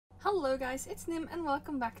Hello guys, it's Nim and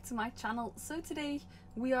welcome back to my channel. So today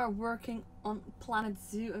we are working on Planet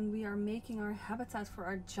Zoo and we are making our habitat for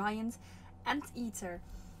our giant anteater.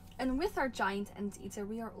 And with our giant anteater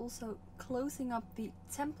we are also closing up the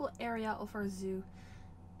temple area of our zoo,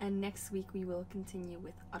 and next week we will continue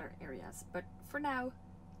with other areas. But for now,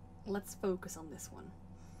 let's focus on this one.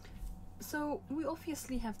 So we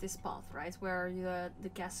obviously have this path, right, where the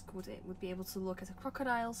guest would be able to look at the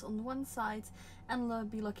crocodiles on one side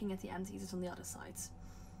and be looking at the anteaters on the other side.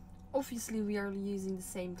 Obviously we are using the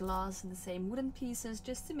same glass and the same wooden pieces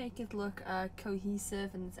just to make it look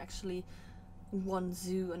cohesive, and it's actually one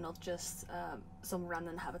zoo and not just some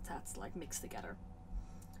random habitats like mixed together.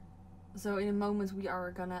 So in a moment we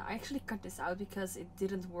are gonna, I actually cut this out because it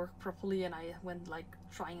didn't work properly and I went like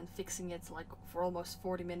trying and fixing it like for almost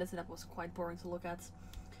 40 minutes and that was quite boring to look at.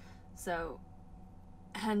 So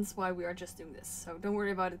hence why we are just doing this. So don't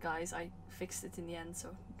worry about it guys, I fixed it in the end, so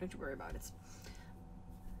don't you worry about it.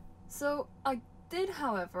 So I did,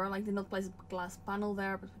 however, did not place a glass panel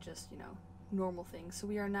there, but just, you know, normal things. So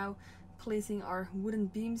we are now placing our wooden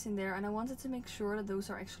beams in there, and I wanted to make sure that those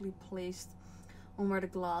are actually placed on where the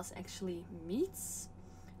glass actually meets,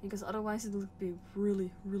 because otherwise it would be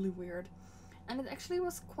really weird. And it actually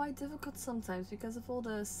was quite difficult sometimes because of all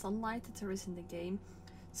the sunlight that there is in the game.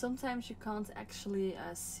 Sometimes you can't actually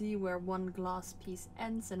see where one glass piece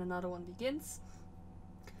ends and another one begins,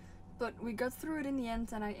 but we got through it in the end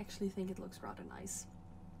and I actually think it looks rather nice.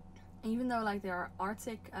 Even though like there are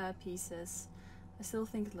Arctic pieces, I still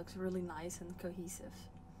think it looks really nice and cohesive.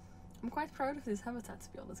 I'm quite proud of this habitat, to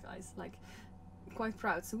be honest guys, like quite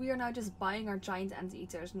proud. So we are now just buying our giant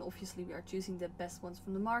anteaters, and obviously we are choosing the best ones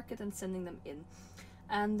from the market and sending them in.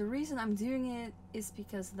 And the reason I'm doing it is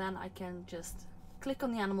because then I can just click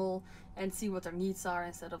on the animal and see what their needs are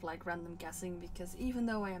instead of like random guessing, because even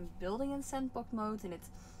though I am building in sandbox mode and it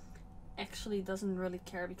actually doesn't really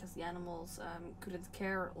care because the animals couldn't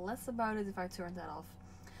care less about it if I turned that off,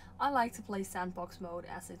 I like to play sandbox mode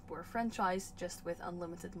as it were franchise, just with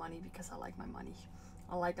unlimited money, because I like my money.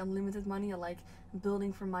 I like unlimited money, I like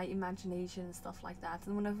building from my imagination and stuff like that.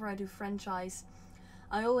 And whenever I do franchise,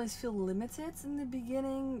 I always feel limited in the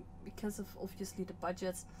beginning because of obviously the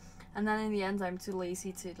budget. And then in the end I'm too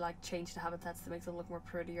lazy to like change the habitats to make them look more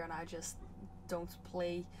prettier, and I just don't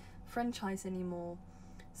play franchise anymore.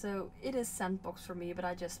 So it is sandbox for me, but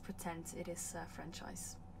I just pretend it is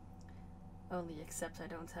franchise. Only except I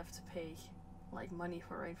don't have to pay like money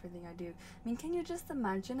for everything I do. I mean, can you just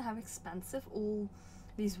imagine how expensive all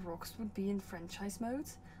these rocks would be in franchise mode?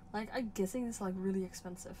 Like, I'm guessing it's like really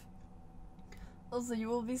expensive. Also, you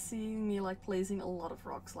will be seeing me like placing a lot of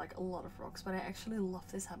rocks, but I actually love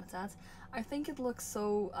this habitat. I think it looks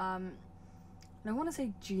so, I don't want to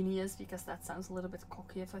say genius because that sounds a little bit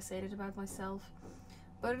cocky if I say it about myself,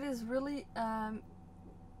 but it is really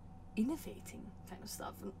innovating kind of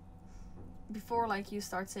stuff. And before like you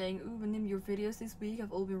start saying, ooh, Nim, your videos this week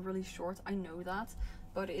have all been really short, I know that,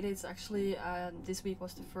 but it is actually, this week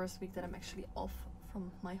was the first week that I'm actually off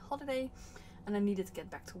from my holiday and I needed to get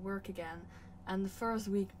back to work again, and the first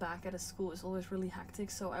week back at a school is always really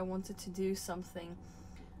hectic, so I wanted to do something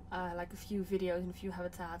like a few videos and a few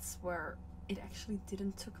habitats where it actually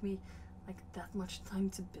didn't took me like that much time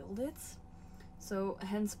to build it. So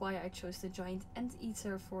hence why I chose the giant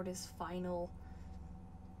anteater for this final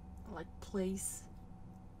like place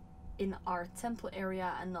in our temple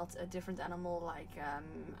area, and not a different animal like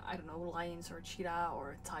I don't know, lions or cheetah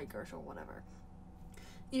or tigers or whatever.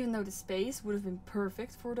 Even though the space would have been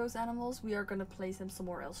perfect for those animals, we are gonna place them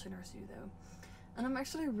somewhere else in our zoo though. And I'm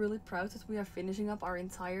actually really proud that we are finishing up our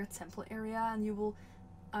entire temple area, and you will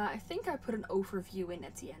I think I put an overview in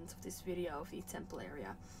at the end of this video of the temple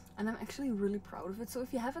area, and I'm actually really proud of it. So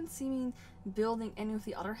if you haven't seen me building any of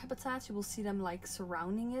the other habitats, you will see them like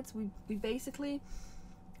surrounding it. We basically,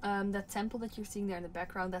 that temple that you're seeing there in the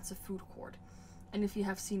background, that's a food court. And if you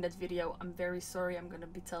have seen that video, I'm very sorry, I'm gonna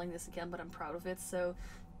be telling this again, but I'm proud of it. So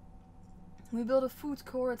we built a food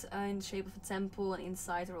court in the shape of a temple, and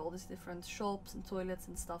inside are all these different shops and toilets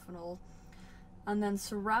and stuff and all. And then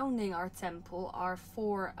surrounding our temple are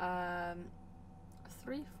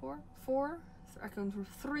three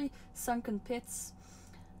sunken pits,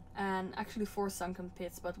 and actually 4 sunken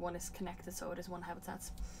pits, but one is connected, so it is one habitat.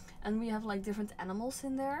 And we have like different animals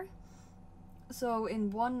in there. So in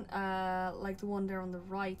one, like the one there on the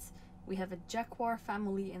right, we have a jaguar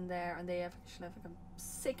family in there, and they actually have like a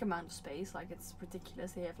sick amount of space, like it's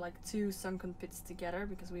ridiculous. They have like 2 sunken pits together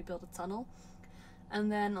because we built a tunnel. And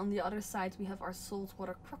then on the other side we have our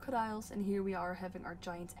saltwater crocodiles, and here we are having our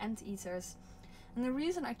giant anteaters. And the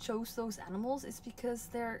reason I chose those animals is because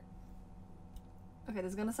they're Okay,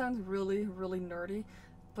 this is gonna sound really, really nerdy,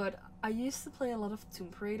 but I used to play a lot of Tomb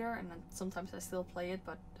Raider, and then sometimes I still play it,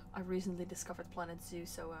 but I recently discovered Planet Zoo,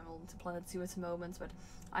 so I'm on to Planet Zoo at the moment, but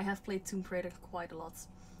I have played Tomb Raider quite a lot.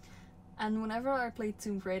 And whenever I played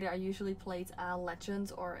Tomb Raider, I usually played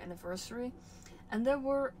Legend or Anniversary, and there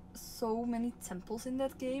were so many temples in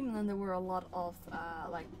that game, and then there were a lot of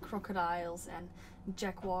like crocodiles and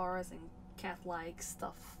jaguars and cat-like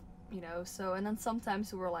stuff, you know. So, and then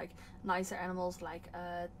sometimes there were like nicer animals like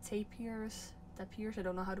tapirs, I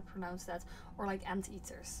don't know how to pronounce that, or like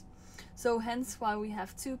anteaters. So hence why we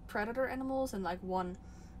have two predator animals and like one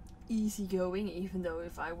easygoing, even though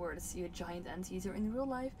if I were to see a giant anteater in real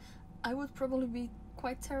life, I would probably be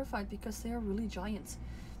quite terrified because they are really giant.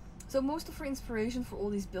 So most of our inspiration for all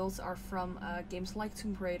these builds are from games like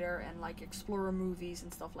Tomb Raider and like Explorer movies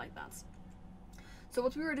and stuff like that. So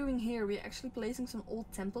what we are doing here, we're actually placing some old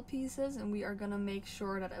temple pieces, and we are gonna make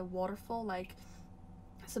sure that a waterfall like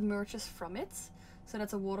submerges from it, so that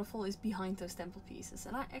the waterfall is behind those temple pieces.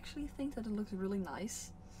 And I actually think that it looks really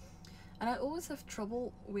nice. And I always have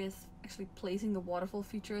trouble with actually placing the waterfall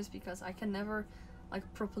features because I can never like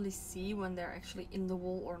properly see when they're actually in the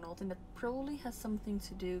wall or not, and that probably has something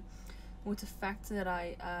to do with the fact that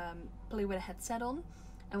I play with a headset on,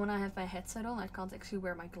 and when I have my headset on I can't actually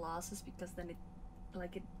wear my glasses because then it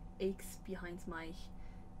aches behind my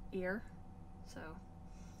ear. So,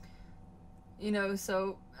 you know,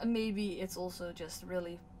 so maybe it's also just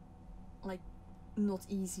really like not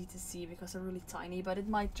easy to see because they're really tiny, but it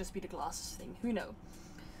might just be the glasses thing, who knows.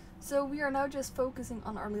 So we are now just focusing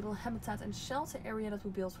on our little habitat and shelter area that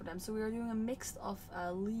we built for them. So we are doing a mix of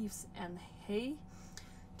leaves and hay,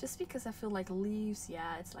 just because I feel like leaves,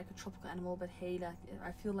 yeah, it's like a tropical animal, but hay,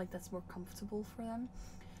 I feel like that's more comfortable for them.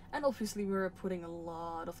 And obviously we're putting a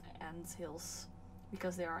lot of ant hills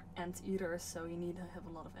because they are anteaters, so you need to have a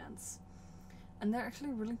lot of ants. And they're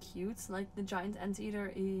actually really cute. Like the giant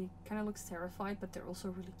anteater, he kind of looks terrified, but they're also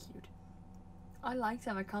really cute. I like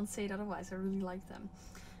them, I can't say it otherwise, I really like them.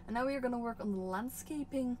 And now we are going to work on the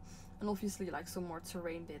landscaping and obviously like some more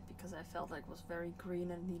terrain bit because I felt like it was very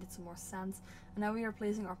green and needed some more sand. And now we are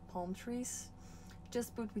placing our palm trees,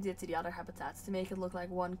 just what we did to the other habitats to make it look like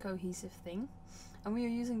one cohesive thing. And we are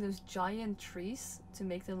using those giant trees to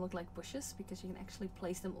make them look like bushes because you can actually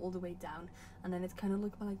place them all the way down and then it kind of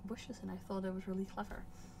looked like bushes, and I thought it was really clever.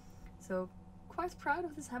 So quite proud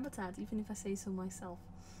of this habitat, even if I say so myself.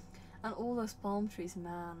 And all those palm trees,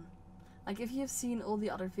 man. Like if you've seen all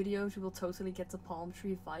the other videos, you will totally get the palm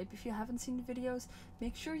tree vibe. If you haven't seen the videos,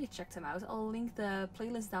 make sure you check them out. I'll link the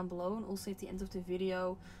playlist down below, and also at the end of the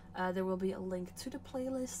video there will be a link to the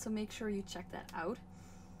playlist, so make sure you check that out.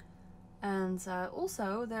 And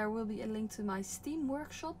also there will be a link to my Steam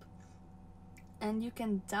workshop, and you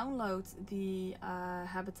can download the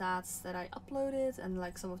habitats that I uploaded and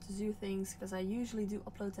like some of the zoo things, because I usually do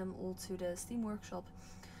upload them all to the Steam workshop.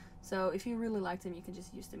 So if you really like them, you can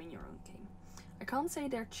just use them in your own game. I can't say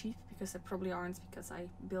they're cheap because they probably aren't, because I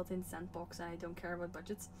built in sandbox and I don't care about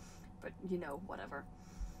budgets, but you know, whatever.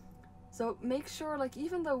 So make sure, like,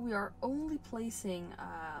 even though we are only placing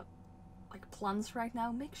like plants right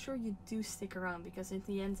now, make sure you do stick around, because in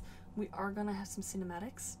the end we are gonna have some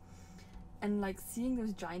cinematics. And like seeing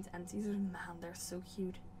those giant anteaters, man, they're so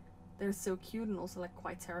cute. They're so cute and also like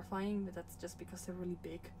quite terrifying, but that's just because they're really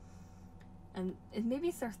big. And maybe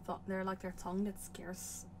it's their like their tongue that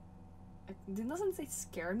scares. It doesn't say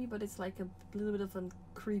scare me, but it's like a little bit of a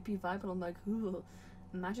creepy vibe, and I'm like, ooh,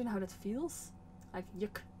 imagine how that feels. Like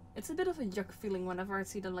yuck. It's a bit of a yuck feeling whenever I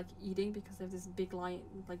see them like eating, because they have this big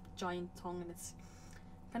giant tongue, and it's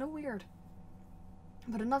kind of weird.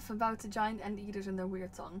 But enough about the giant anteaters and their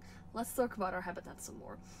weird tongue. Let's talk about our habitat some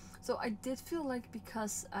more. So I did feel like,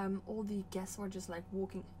 because all the guests were just like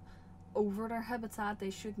walking over their habitat, they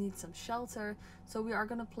should need some shelter. So we are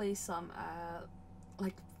gonna place some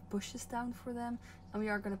like bushes down for them, and we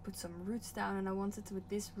are gonna put some roots down. And I wanted to, with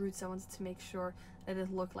these roots, I wanted to make sure that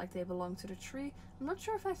it looked like they belong to the tree. I'm not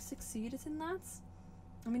sure if I've succeeded in that.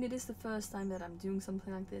 I mean, it is the first time that I'm doing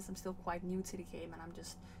something like this. I'm still quite new to the game and I'm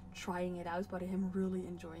just trying it out, but I am really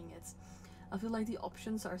enjoying it. I feel like the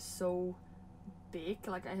options are so big.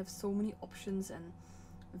 Like I have so many options and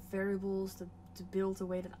variables to build the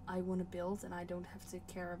way that I want to build, and I don't have to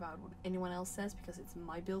care about what anyone else says because it's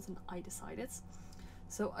my build and I decide it.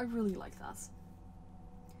 So I really like that.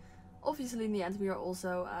 Obviously in the end we are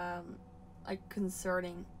also like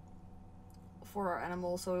concerning for our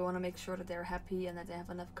animals, so we want to make sure that they're happy and that they have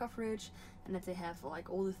enough coverage and that they have like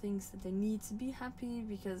all the things that they need to be happy,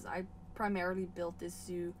 because I primarily built this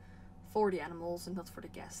zoo for the animals and not for the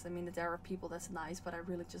guests. I mean, that there are people, that's nice, but I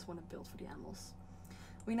really just want to build for the animals.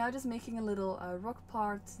 we're now just making a little rock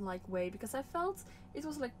part like way, because I felt it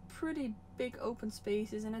was like pretty big open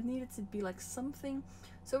spaces and it needed to be like something.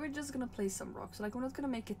 So we're just gonna place some rocks. Like we're not gonna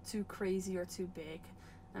make it too crazy or too big,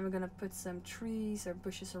 and we're gonna put some trees or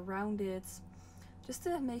bushes around it, just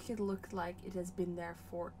to make it look like it has been there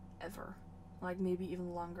forever, like maybe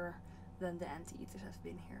even longer than the anteaters have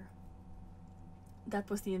been here. That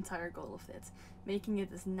was the entire goal of it, making it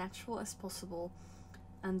as natural as possible,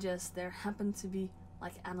 and just there happened to be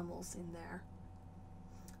like animals in there.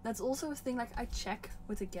 That's also a thing, like I check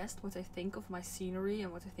with a guest what I think of my scenery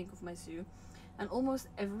and what I think of my zoo, and almost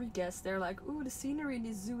every guest they're like, ooh, the scenery in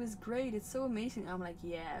this zoo is great, it's so amazing. I'm like,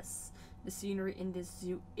 yes, the scenery in this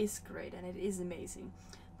zoo is great and it is amazing.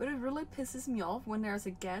 But it really pisses me off when there's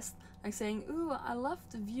a guest like saying, ooh, I love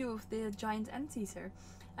the view of the giant anteater.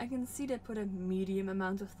 I can see they put a medium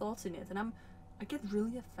amount of thought in it, and I get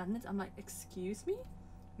really offended. I'm like, excuse me?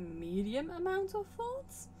 Medium amount of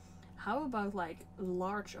thoughts? How about like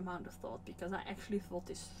large amount of thought? Because I actually thought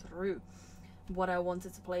this through, what I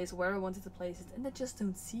wanted to place, where I wanted to place it, and I just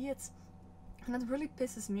don't see it. And that really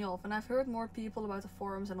pisses me off. And I've heard more people about the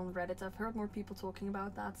forums and on Reddit, I've heard more people talking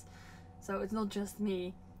about that. So it's not just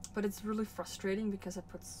me, but it's really frustrating because I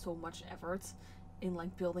put so much effort in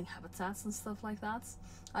like building habitats and stuff like that.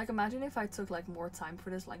 Like imagine if I took like more time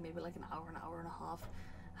for this, like maybe like an hour and a half,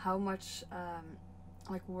 how much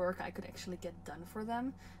like work I could actually get done for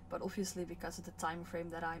them. But obviously because of the time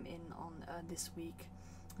frame that I'm in on this week,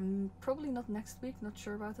 probably not next week, not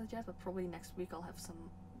sure about that yet, but probably next week I'll have some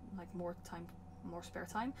like more time, more spare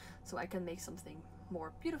time, so I can make something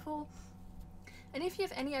more beautiful. And if you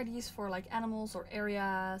have any ideas for like animals or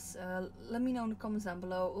areas, let me know in the comments down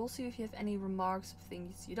below. Also, if you have any remarks of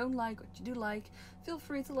things you don't like, what you do like, feel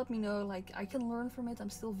free to let me know. Like, I can learn from it. I'm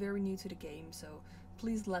still very new to the game, so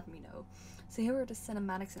please let me know. So here are the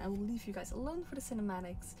cinematics, and I will leave you guys alone for the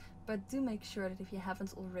cinematics. But do make sure that if you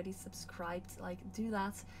haven't already subscribed, like, do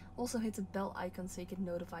that. Also hit the bell icon so you get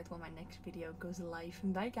notified when my next video goes live.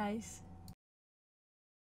 And bye guys!